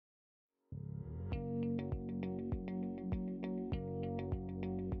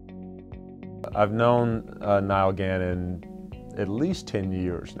I've known Niall Gannon at least 10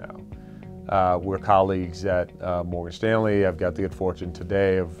 years now. We're colleagues at Morgan Stanley. I've got the good fortune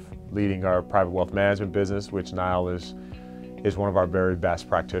today of leading our private wealth management business, which Niall is one of our very best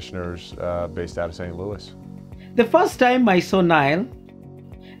practitioners based out of St. Louis. The first time I saw Niall,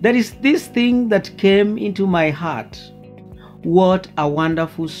 there is this thing that came into my heart. What a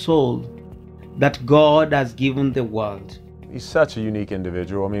wonderful soul that God has given the world. He's such a unique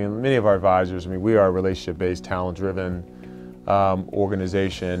individual. I mean, many of our advisors, we are a relationship-based, talent-driven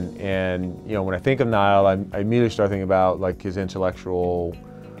organization. And, when I think of Niall, I immediately start thinking about like his intellectual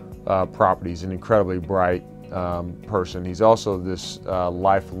properties, an incredibly bright person. He's also this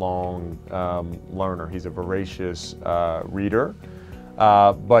lifelong learner. He's a voracious reader,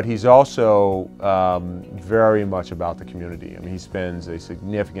 but he's also very much about the community. He spends a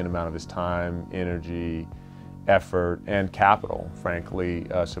significant amount of his time, energy, effort, and capital, frankly,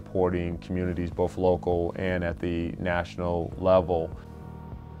 supporting communities both local and at the national level.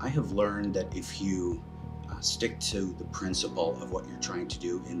 I have learned that if you stick to the principle of what you're trying to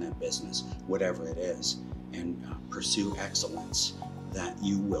do in that business, whatever it is, and pursue excellence, that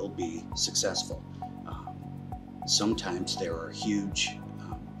you will be successful. Sometimes there are huge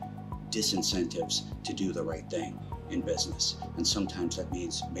disincentives to do the right thing in business, and sometimes that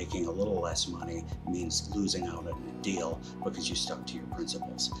means making a little less money, means losing out on a deal because you stuck to your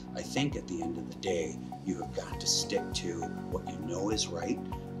principles. I think at the end of the day, you have got to stick to what you know is right,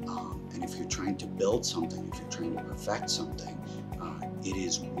 and if you're trying to build something, if you're trying to perfect something, it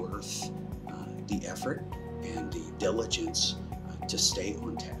is worth the effort and the diligence to stay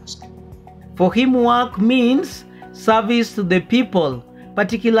on task. For him, work means service to the people,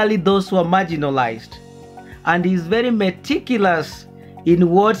 particularly those who are marginalized. And he is very meticulous in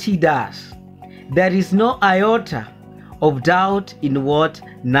what he does. There is no iota of doubt in what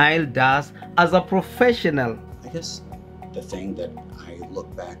Niall does as a professional. I guess the thing that I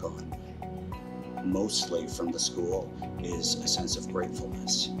look back on mostly from the school is a sense of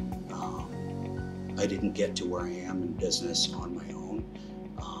gratefulness. I didn't get to where I am in business on my own,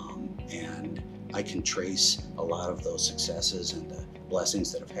 and I can trace a lot of those successes and the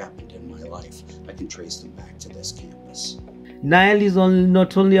blessings that have happened in my life. I can trace them back to this campus. Niall is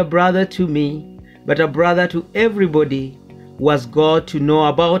not only a brother to me, but a brother to everybody who has got to know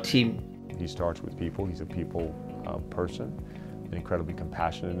about him. He starts with people. He's a people person, an incredibly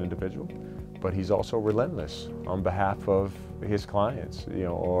compassionate individual, but he's also relentless on behalf of his clients,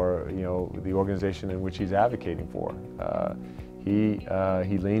 or the organization in which he's advocating for.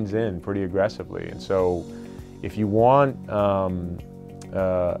 He leans in pretty aggressively, and so if you want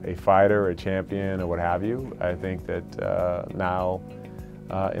a fighter, a champion, or what have you, I think that Niall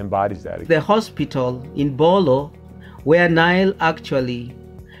embodies that. The hospital in Bolo, where Niall actually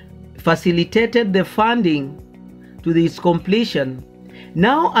facilitated the funding to its completion.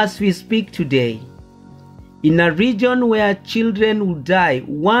 Now, as we speak today, in a region where children would die,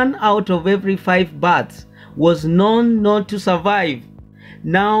 1 out of every 5 births was known not to survive.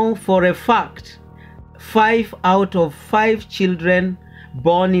 Now, for a fact, 5 out of 5 children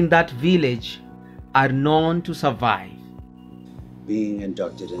born in that village are known to survive. Being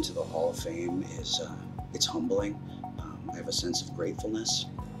inducted into the Hall of Fame is it's humbling. I have a sense of gratefulness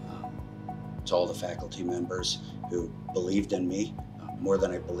to all the faculty members who believed in me more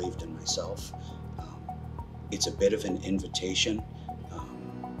than I believed in myself. It's a bit of an invitation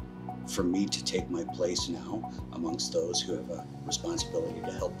for me to take my place now amongst those who have a responsibility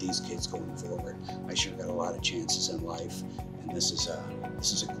to help these kids going forward. I sure got a lot of chances in life, and this is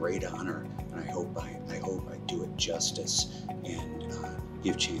a great honor, and I hope I do it justice and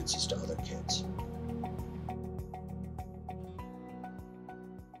give chances to other kids.